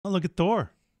Oh, look at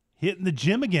Thor hitting the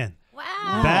gym again.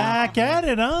 Wow. Back at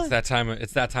it, huh?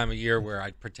 It's that time of year where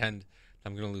I pretend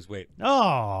I'm gonna lose weight.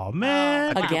 Oh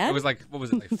man! Again? It was like, what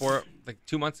was it, like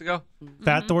 2 months ago?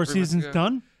 Fat Thor 3 months season's ago.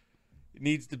 done. It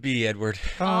needs to be, Edward.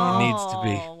 Oh. It needs to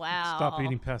be. Wow. Stop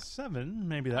eating past 7.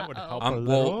 Maybe that would help a Well,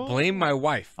 little. blame my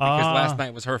wife because last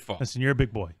night was her fault. Listen, you're a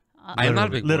big boy. I am not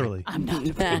a big boy. Literally. I'm not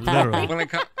a big Literally. When I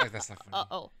come, that's not funny.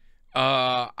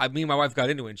 Uh-oh. Me and my wife got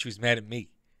into it, and she was mad at me.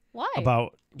 Why?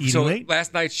 About eating So late?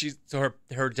 last night,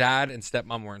 her dad and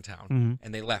stepmom were in town,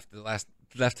 and they left.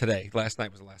 Left today. Last night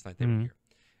was the last night they were here,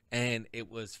 and it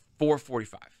was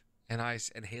 4:45.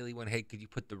 And Haley went, "Hey, could you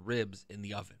put the ribs in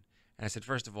the oven?" And I said,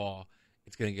 first of all,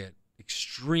 it's gonna get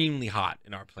extremely hot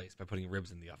in our place by putting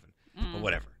ribs in the oven, but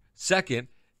whatever. Second,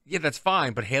 yeah, that's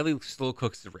fine, but Haley still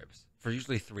cooks the ribs for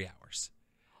usually 3 hours.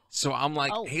 So I'm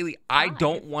like, Haley, I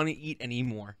don't want to eat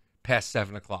anymore past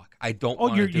 7 o'clock. I don't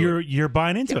want to do it. You're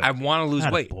buying into it. I want to lose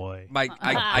weight. Boy.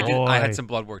 I had some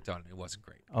blood work done. It wasn't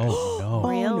great. Oh no!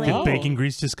 Really? Did bacon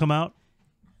grease just come out?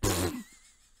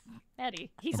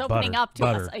 Eddie, he's Butter. opening up to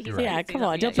Butter. us. He's You're like, right. he's come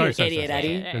on, don't yeah, be an idiot,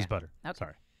 Eddie. There's butter. Okay.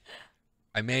 Sorry.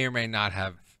 I may or may not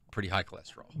have pretty high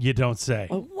cholesterol. You don't say.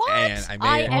 What? And I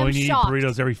I am am when you eat shocked.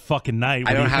 burritos every fucking night.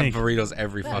 I what don't do you have think? burritos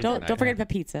every fucking night. Don't forget about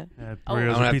pizza. Burritos I don't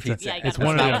and have pizza. pizza. Yeah, you It's gotta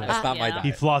one or stop the it. other. That's not my Yeah. diet.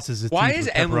 He flosses his teeth Why is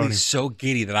with Emily pepperoni. so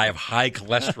giddy that I have high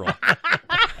cholesterol?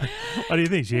 What do you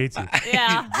think? She hates you.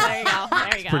 Yeah, there you go.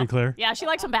 There you go. pretty clear. Yeah, she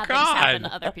likes when bad things God. happen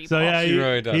to other people. So yeah, She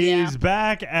really does. he's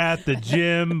back at the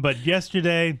gym, but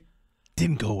yesterday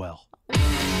didn't go well.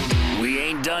 We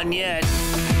ain't done yet.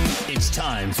 It's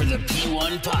time for the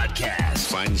P1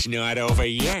 podcast. Fun's not over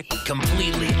yet.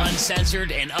 Completely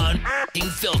uncensored and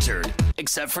unfiltered,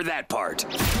 except for that part.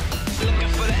 Looking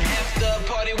for the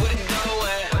after party with it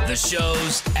going. The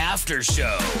show's after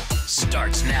show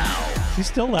starts now. She's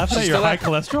still laughing at your high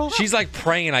cholesterol? She's like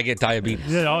praying I get diabetes.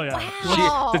 Yeah, oh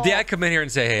yeah. The day I come in here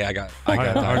and say, "Hey, I got Heart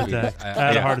diabetes." attack. I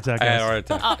had a heart attack, I had a guys. heard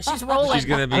attack. Oh, she's rolling. She's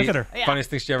gonna be Look at her. Yeah. funniest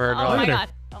thing she ever heard in her Oh my life. god.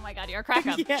 Oh my god, you're a crack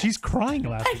up. She's crying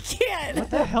laughing. Can't. What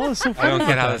the hell is so I funny? don't get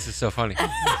about how that? this is so funny.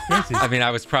 Crazy. I mean, I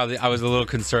was a little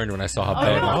concerned when I saw how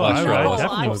bad my no. cholesterol I was.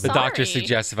 definitely I'm was. The doctor sorry.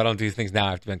 suggests if I don't do things now,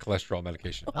 I have to be on cholesterol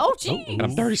medication. Oh, geez. And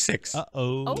I'm 36.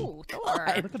 Uh-oh. Oh,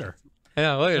 Thor. Look at her.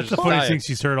 Yeah, look at That's the funniest thing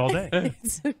she's heard all day.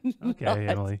 Okay,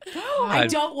 Emily. I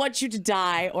don't want you to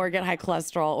die or get high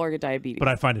cholesterol or get diabetes. But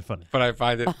I find it funny. But I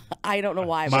find it. I don't know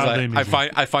why. Mild-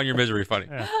 but I find your misery funny.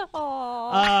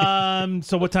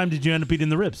 So what time did you end up eating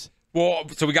the ribs? Well,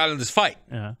 so we got in this fight,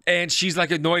 Yeah. and she's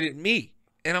like annoyed at me,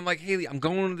 and I'm like, Haley, I'm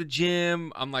going to the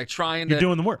gym. I'm like trying to. You're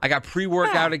doing the work. I got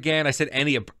pre-workout again. I sent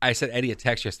Eddie a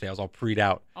text yesterday. I was all pre'd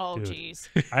out. Oh, Dude. jeez.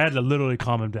 I had to literally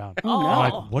calm him down. Oh, I'm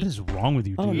no. like, what is wrong with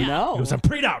you, dude? Oh, no. He goes, I'm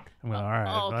preyed out. I'm like, all right.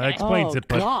 Oh, Well, that okay. explains Oh, it,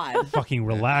 but God. fucking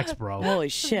relax, bro. Holy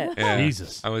shit. Yeah.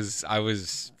 Jesus. I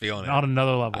was feeling On it.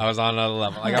 another level. I was on another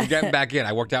level. Like I'm getting back in.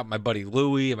 I worked out with my buddy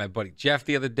Louie and my buddy Jeff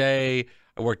the other day.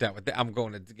 I worked out with. I'm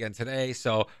going again today.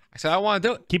 So I said I want to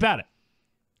do it. Keep at it.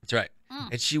 That's right.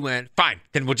 And she went, fine,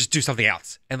 then we'll just do something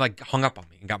else. And like hung up on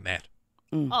me and got mad.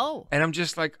 Oh. And I'm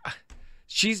just like,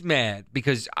 she's mad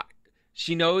because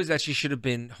she knows that she should have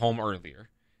been home earlier.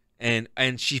 And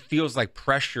she feels like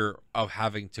pressure of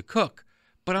having to cook.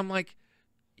 But I'm like,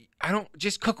 I don't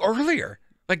just cook earlier.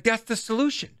 Like that's the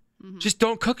solution. Just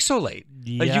don't cook so late.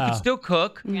 Like you Yeah. can still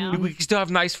cook. Yeah. We can still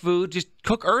have nice food. Just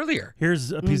cook earlier.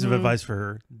 Here's a piece of advice for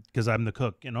her, because I'm the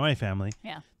cook in my family.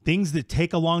 Yeah. Things that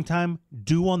take a long time,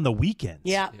 do on the weekends.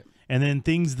 Yeah. And then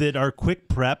things that are quick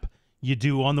prep, you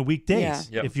do on the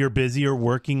weekdays. Yeah. Yep. If you're busy or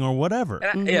working or whatever.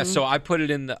 And yeah, so I put it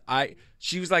in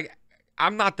she was like,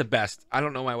 I'm not the best. I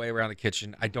don't know my way around the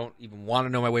kitchen. I don't even want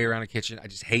to know my way around the kitchen. I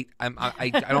just hate. I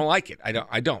don't like it.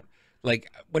 I don't.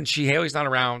 Like when Haley's not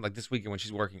around, like this weekend when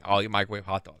she's working, I'll eat microwave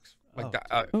hot dogs. Like that.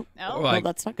 Oh. Well, like,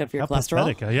 that's not good for your How cholesterol.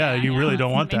 pathetic. Yeah, you really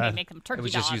don't want Maybe that. make them it turkey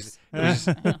was just dogs.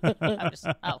 using.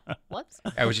 Oh, whoops.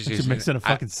 I was just Should using. mix in a I-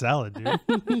 fucking salad,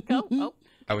 dude. Oh.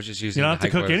 I was just using. You don't have to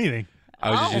cook microwave. anything.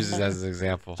 I was just Oh. using this as an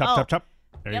example. Chop, Oh. chop, chop.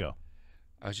 There Yep. you go.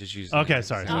 I was just using. Okay, it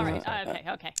as an sorry. All example. right.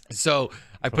 Okay. So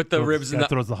I put the ribs in Guy the.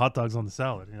 throws the hot dogs on the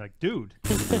salad. And you're like, dude.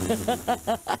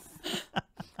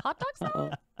 Hot dogs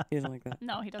salad? He doesn't like that.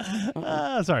 No, he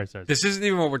doesn't. Sorry. This isn't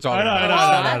even what we're I talking know, I about. know, Oh,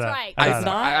 I know, that's I know. right. I know, It's I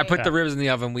know. not? I put Yeah. the ribs in the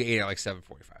oven. We ate at like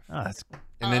 7:45, Oh, that's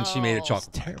and then she made a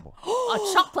chocolate. terrible. A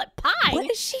chocolate pie? What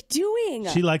is she doing?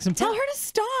 She likes him Tell fat. her to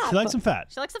stop. She likes him fat.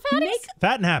 She likes the fatties?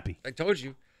 Fat and happy. I told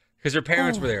you, because her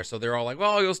parents were there, so they're all like,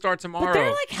 "Well, you'll start tomorrow." But they're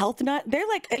like health nut. They're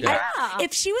like,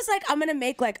 if she was like, I'm gonna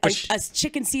make like a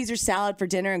chicken Caesar salad for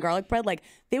dinner and garlic bread, like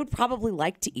they would probably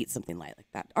like to eat something light like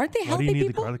that. Aren't they What do healthy you need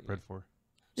people? the garlic bread for?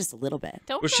 Just a little bit.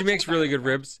 Don't Well, she judge makes the really good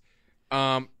garlic ribs.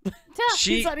 bread.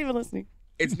 She's not even listening.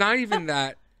 It's not even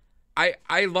that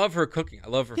I love her cooking. I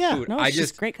love her food. No,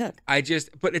 she's a great cook.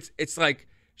 But it's like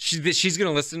she's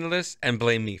gonna listen to this and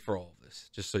blame me for all of this.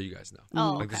 Just so you guys know.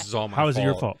 Oh, like this is all my How fault. is it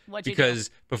your fault? What'd you Because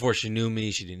before she knew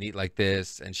me, she didn't eat like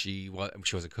this, and she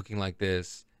wasn't cooking like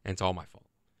this, and it's all my fault.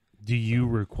 Do you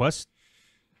request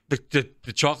The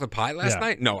chocolate pie last Yeah.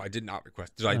 night? No, I did not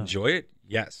request. Did I enjoy it?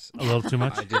 Yes. a little too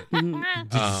much? I did.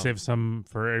 Did you save some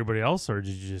for everybody else, or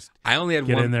did you just I only had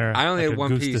get one. in there? I only like had a one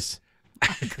goose piece.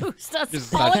 Goose does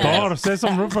Just fall not in. bad. Oh, save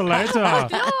some room for later.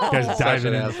 Guys Such diving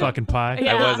an in the asshole. fucking pie.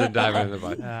 Yeah. I wasn't diving in the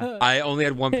butt. I only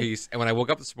had one piece, and when I woke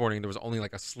up this morning, there was only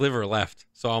like a sliver left.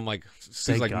 So I'm like, seems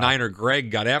Thank like God. Niner Greg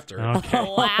got after her. Okay.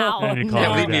 You Wow. don't need to call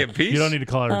Can't her leave me dad. a piece? You don't need to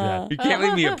call her dad. You can't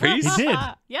leave me a piece. He did.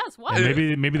 Yes, what?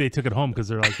 And maybe they took it home because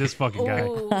they're like, this fucking guy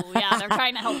Ooh, yeah, they're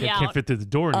trying to help you can't out. fit through the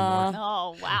door anymore.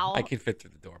 Oh, wow. I can fit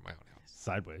through the door of my own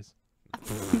Sideways.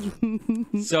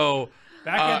 house. So,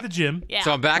 Back at the gym. Yeah.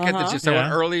 so I'm back at the gym. So I went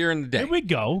Yeah. earlier in the day. Here we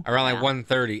go. Around like Yeah.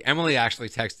 1:30, Emily actually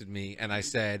texted me, and I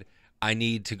said, I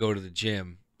need to go to the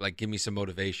gym. Like, give me some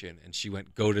motivation. And she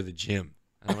went, go to the gym.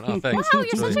 And I went, oh, thanks. Wow,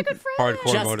 That's you're such really a good friend.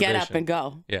 Hardcore Just motivation. get up and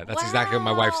go. Yeah, that's exactly what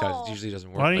my wife says. Wow. It usually doesn't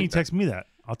work. Why don't like you that. text me that?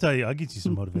 I'll tell you. I'll get you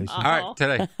some motivation. All right,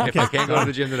 today. If I can't go to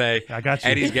the gym today, I got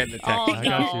you. Eddie's getting the text. Oh, I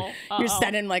got you. no. You're Uh-oh.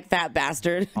 sending like that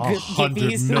bastard.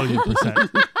 100,000,000%.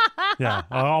 Yeah,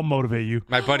 I'll motivate you.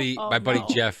 My buddy, no.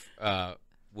 Jeff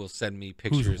will send me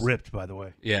pictures. Who's ripped, by the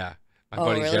way? Yeah. My Oh,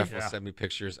 buddy really? Jeff will Yeah. send me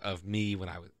pictures of me when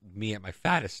me at my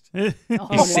fattest. That's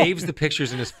He saves the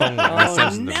pictures in his phone and he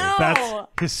sends them to me. no.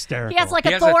 hysterical. He has like He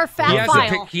a has Thor he fat has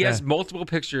file. he has multiple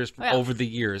pictures from Yeah. over the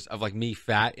years of like me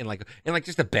fat in like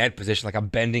just a bad position, like I'm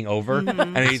bending over, and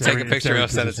then he It's take every- a it's picture every and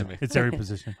he'll send it to position. me. It's every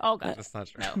position. Oh, God. That's not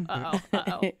true. No. Uh-oh.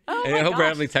 Uh-oh. Oh, And my he'll gosh.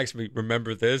 randomly text me,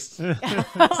 "Remember this?"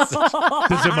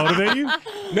 Does it motivate you?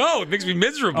 No, it makes me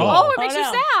miserable. Oh, it makes you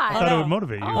no. sad. I thought it would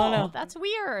motivate you. Oh, that's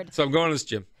weird. So I'm going to this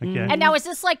gym. Okay. And now, is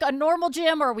this like a normal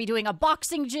gym, or are we doing a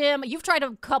boxing gym? You've tried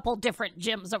a couple different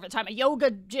gyms over the time. A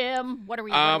yoga gym. What are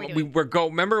we doing?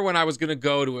 Remember when I was gonna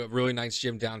go to a really nice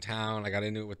gym downtown? I got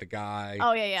into it with the guy.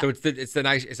 Oh, yeah, yeah. So it's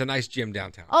a nice gym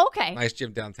downtown. Oh, okay. Nice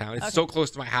gym downtown. It's so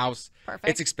close to my house. Perfect.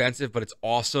 It's expensive, but it's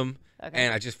awesome. Okay.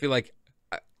 And I just feel like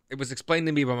it was explained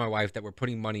to me by my wife that we're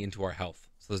putting money into our health.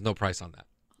 So there's no price on that.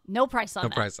 No price on No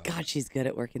that. price on God, she's good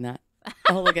at working that.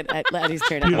 Oh, look at Eddie's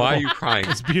turn that. up. Why are you crying?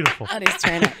 It's beautiful. Eddie's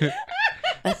turn up.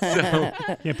 So,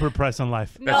 Can't put a price on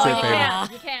life. No, That's it, you baby.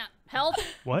 can't. You can't. Health?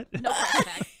 What? No price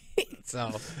tag.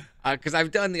 because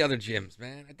I've done the other gyms,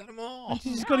 man. I've done them all.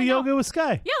 You just go to yoga with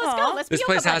Sky. Yeah, let's go. Let's be This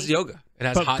place yoga has buddies. yoga. It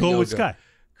has But hot go yoga. with Sky.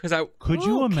 Because Could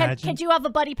you Ooh, imagine? Could you have a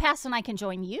buddy pass and I can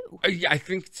join you? I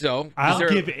think so. Is I'll there-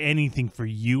 give anything for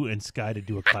you and Sky to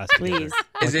do a class together. Please.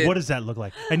 Is Like, it- what does that look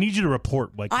like? I need you to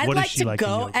report. Like, I'd what like is she to like in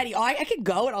go, yoga? Eddie. I could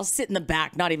go and I'll sit in the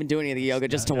back, not even do any of the yoga,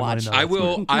 just to Emily, watch. no. I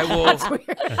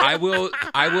will.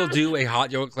 I will do a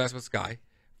hot yoga class with Sky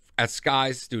at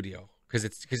Sky's studio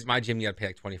because my gym you got to pay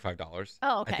like $25.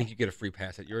 Oh, okay. I think you get a free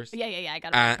pass at yours. Yeah. I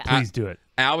got it. Please do it.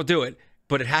 I will do it,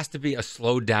 but it has to be a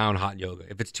slowed down hot yoga.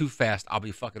 If it's too fast, I'll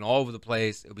be fucking all over the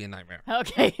place. It'll be a nightmare.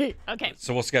 Okay. Okay.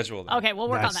 So we'll schedule that. Okay. We'll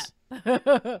work on Nice.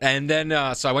 that. And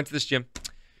then so I went to this gym,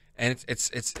 and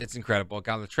it's incredible. I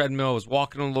got on the treadmill, was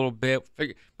walking a little bit.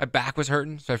 My back was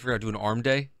hurting, so I figured I'd do an arm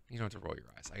day. You don't have to roll your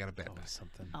eyes. I got a bad back.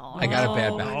 Something. Oh, I got a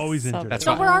bad back. Always injured. That's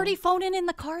so fine. we're already phoning in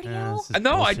the cardio? Yeah, this is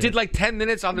No, I bullshit. did like 10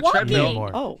 minutes on the Walking. treadmill.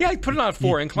 more. Oh, Yeah, I put it on a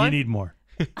 4 You incline. need more.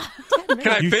 Can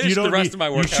I finish the rest of my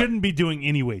workout? You shouldn't be doing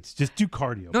any weights. Just do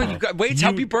cardio. No, bro. you got weights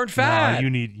help you burn No, fat. you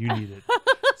need it.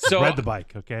 So Ride the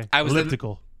bike, okay? I was in-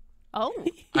 elliptical. Oh.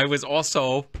 I was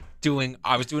also doing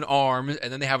arms,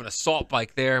 and then they have an assault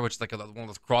bike there, which is like one of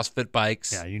those CrossFit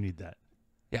bikes. Yeah, you need that.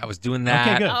 Yeah, I was doing that.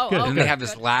 Okay, good. Oh, good. okay. And good. they have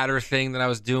this ladder thing that I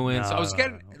was doing. So I was No,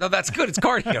 getting. no. No, that's good. It's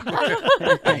cardio.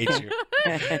 I hate you.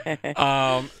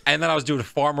 And then I was doing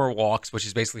farmer walks, which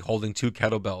is basically holding 2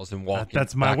 kettlebells and walking.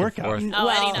 That's my back and workout. forth. Oh,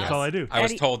 Eddie knows. That's all I do. I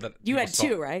was Eddie, told that you had people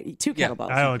 2, saw- right? 2 Yeah.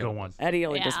 kettlebells. I only go one. Eddie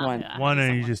only just one. Yeah. One,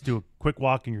 and you just do a quick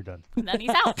walk and you're done. And then he's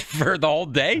out. for the whole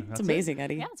day. It's amazing,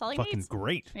 Eddie. Yeah, that's all he Fucking needs.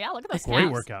 great. Yeah, look at those Great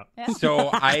calves. workout. Yeah.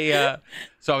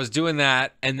 So I was doing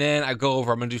that, and then I go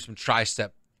over. I'm gonna do some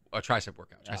tricep workout,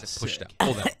 tricep push down,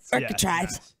 pull down. Or Yeah, tried.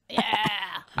 Yeah.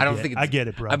 I don't Yeah, think I get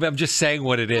it, bro. I'm just saying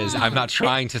what it is. I'm not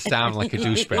trying to sound like a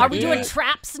douchebag. Are we doing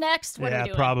traps next? What are Yeah, we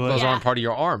doing? probably. Those Yeah. aren't part of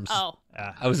your arms. Oh.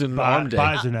 I was in an arm day.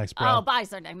 Buys are next, bro. Oh,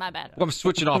 buys are next. My bad. Well, I'm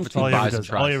switching off All between he ever buys and does.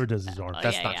 All he tries. ever does is arms.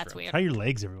 That's yeah, not yeah, it's true. weird. Try your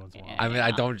legs every once in a while. I mean,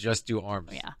 I don't just do arms.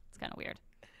 Yeah, it's kind of weird.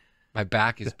 My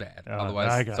back is bad. Oh,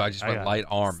 Otherwise, I got so I it. just I went got light it.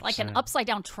 arms. It's like an upside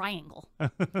down triangle.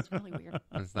 It's really weird.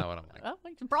 That's not what I'm like. Oh,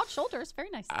 like broad shoulders. Very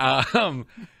nice.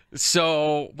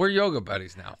 So we're yoga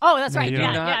buddies now. Oh, that's right. you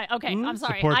Yeah, not- yeah. Okay, I'm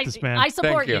sorry. Support this man. I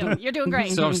support Thank you. You're doing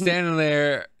great. So I'm standing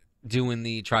there doing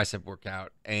the tricep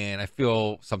workout, and I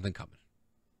feel something coming.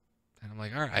 And I'm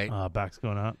like, all right. Back's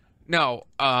going out. No,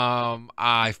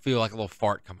 I feel like a little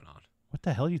fart coming on. What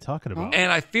the hell are you talking about?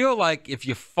 And I feel like if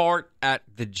you fart at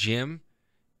the gym,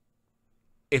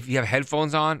 if you have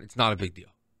headphones on, it's not a big deal.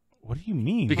 What do you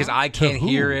mean? Because I can't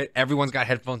hear it. Everyone's got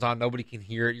headphones on. Nobody can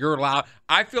hear it. You're allowed.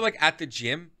 I feel like at the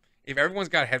gym, if everyone's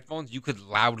got headphones, you could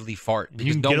loudly fart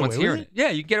because no one's hearing it. Yeah,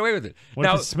 you can get away with it. What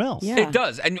if it smells? Yeah. It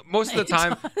does. And most of the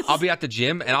time, I'll be at the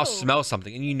gym and I'll smell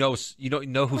something, and you don't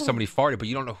know who somebody farted, but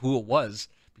you don't know who it was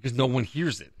because no one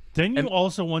hears it. Didn't you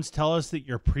also once tell us that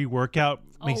your pre-workout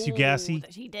makes you gassy?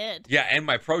 He did. Yeah, and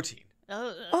my protein.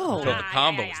 Oh. So the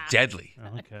combo is deadly.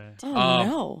 Okay. Oh,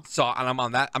 no. So, and I'm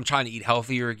on that. I'm trying to eat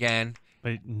healthier again.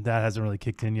 But that hasn't really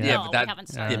kicked in yet. Yeah, No, but we that. haven't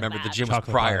Yeah, started remember the that. gym was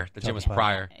Chocolate prior. pie. The gym was Chocolate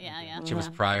pie. prior. Yeah. The gym was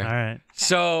prior. All right.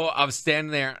 So I was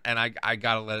standing there, and I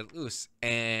gotta let it loose,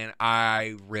 and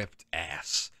I ripped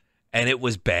ass, and it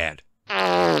was bad.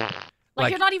 Like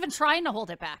you're not even trying to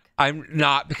hold it back. I'm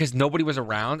not, because nobody was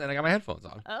around, and I got my headphones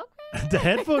on. Okay. The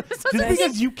headphones. Just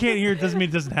because you can't hear it doesn't mean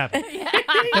it doesn't happen.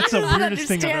 That's the weirdest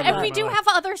thing I've ever understand heard. And we in my do life. have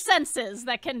other senses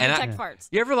that can And detect farts.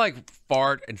 You ever like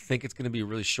fart and think it's gonna be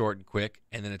really short and quick,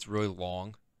 and then it's really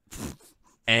long,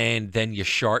 and then you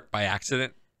shart by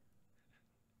accident?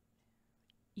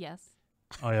 Yes.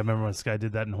 Oh yeah, remember when this guy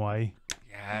did that in Hawaii?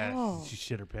 Yes. Oh. She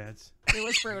shit her pants. It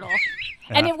was brutal.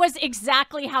 And it was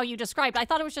exactly how you described. I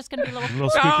thought it was just going to be a little...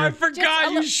 Little Oh, I speaker.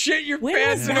 forgot you shit your When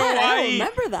pants was in that? I Hawaii. don't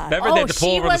remember that. Remember Oh, they had to pull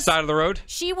she over the was- side of the road?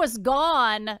 She was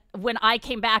gone when I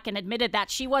came back and admitted that.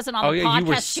 She wasn't on Oh, the yeah, podcast. you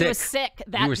were She was sick. sick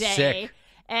that You were day. sick.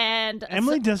 And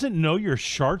Emily doesn't know your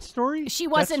shart story. she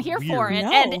wasn't That's here weird. for it.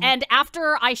 No. And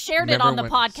after I shared it Remember on the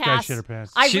when This guy podcast, shit her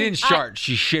pants. I She re- didn't shart.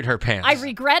 She shit her pants. I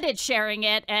regretted sharing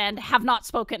it and have not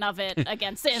spoken of it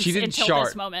again since She didn't until shart.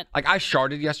 this moment. Like, I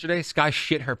sharted yesterday. Sky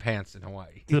shit her pants in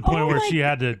Hawaii. To the point Oh where my- she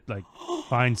had to like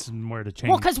find somewhere to change.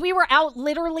 Well, because we were out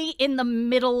literally in the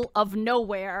middle of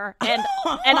nowhere, and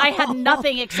I had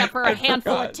nothing except for a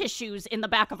handful of tissues in the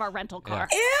back of our rental car.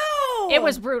 Ew. It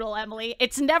was brutal, Emily.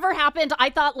 It's never happened.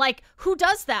 I thought, like, who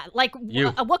does that? Like, You.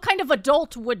 what kind of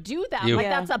adult would do that? You. Like,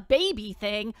 Yeah. that's a baby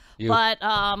thing. You. But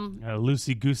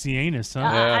loosey goosey anus, huh?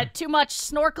 Yeah. too much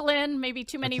snorkeling, maybe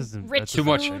too many doesn't- rich Too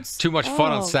much foods.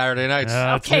 fun on Saturday nights.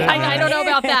 That's Okay, it, I don't know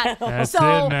about that. That's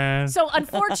so, it, man. so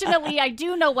unfortunately, I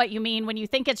do know what you mean when you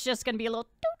think it's just going to be a little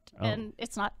doot, and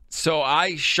it's not. So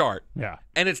I shart. Yeah.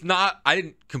 And it's not, I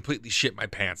didn't completely shit my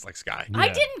pants like Sky. I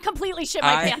Yeah. didn't completely shit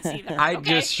my pants either. I okay?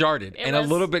 just sharted, It and a was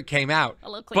little bit came out. a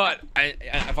little cleaner. But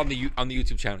if on the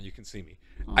YouTube channel, you can see me.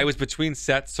 I was between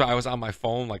sets, so I was on my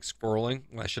phone, like scrolling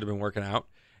when I should have been working out.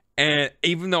 And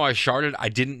even though I sharted, I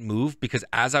didn't move because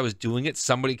as I was doing it,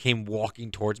 somebody came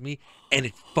walking towards me, and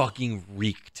it fucking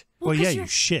reeked. Well, yeah, you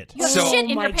shit. You have So- shit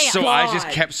in my your pants. So I just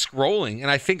God. kept scrolling, and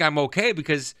I think I'm okay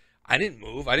because I didn't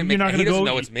move. I didn't You're make. not He gonna doesn't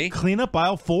go know it's me. clean up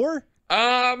aisle 4?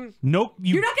 No,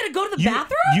 You're not going to go to the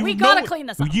bathroom? We know gotta what- clean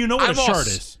this up. You know what I'm a all shart s-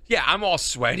 is. Yeah, I'm all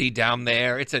sweaty down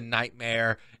there. It's a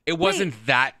nightmare. It wasn't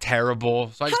that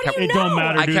terrible, so I just How do kept. you It don't know.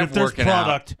 matter, I dude. kept If there's working out.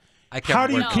 product, I kept how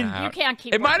do you working No, out. you can't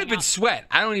keep It might have working been out. sweat.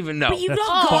 I don't even know. But you That's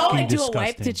don't go fucking into a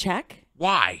wipe disgusting. to check?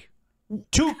 Why?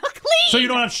 so you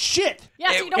don't have shit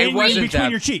Yeah, so you don't it reek. wasn't between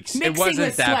that, your cheeks. It Mixing wasn't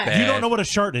with that sweat. bad. You don't know what a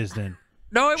shart is then.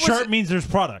 No, it Shart wasn't. means there's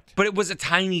product. But it was a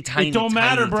tiny. It don't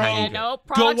matter, bro. tiny Yeah, bit. no,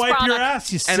 Go product's wipe your product.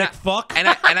 ass, you And sick I- fuck. And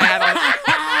I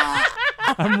had.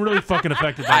 I'm really fucking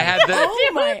affected by I had the.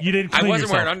 Oh, my. You didn't I clean wasn't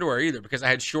yourself. wearing underwear either because I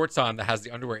had shorts on that has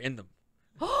the underwear in them.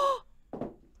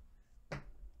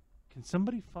 Can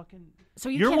somebody fucking... So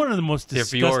you You're can't- one of the most They're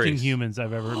disgusting Fioris. humans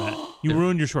I've ever met. You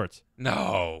ruined your shorts.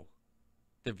 No,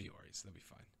 they're Vioris. They'll be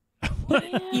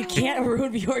fine. You can't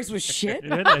ruin yours with shit?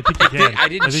 I think you can. I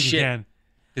didn't think shit. You can.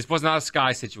 This was not a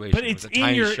Sky situation. But it it's was a in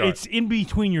tiny your... shart. It's in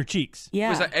between your cheeks.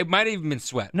 Yeah. It might have even been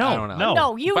sweat. No, I don't know. no.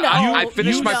 No, you But know. I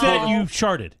finished you my said pull- you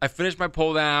sharted. I finished my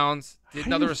pull downs. Did How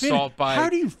do another you finish? assault bike. How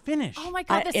do you finish? Oh my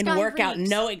god, this in guy workout, reeks.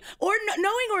 knowing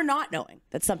or not knowing.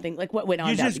 That's something like what went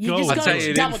on. You down. just you go. just I'll I'll go tell you, to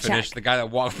it double didn't check. finish. The guy that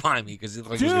walked by me because he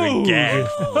looked like he was Dude. doing gag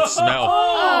from the smell.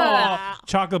 Oh,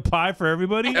 chocolate pie for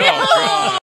everybody? Oh,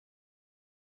 God.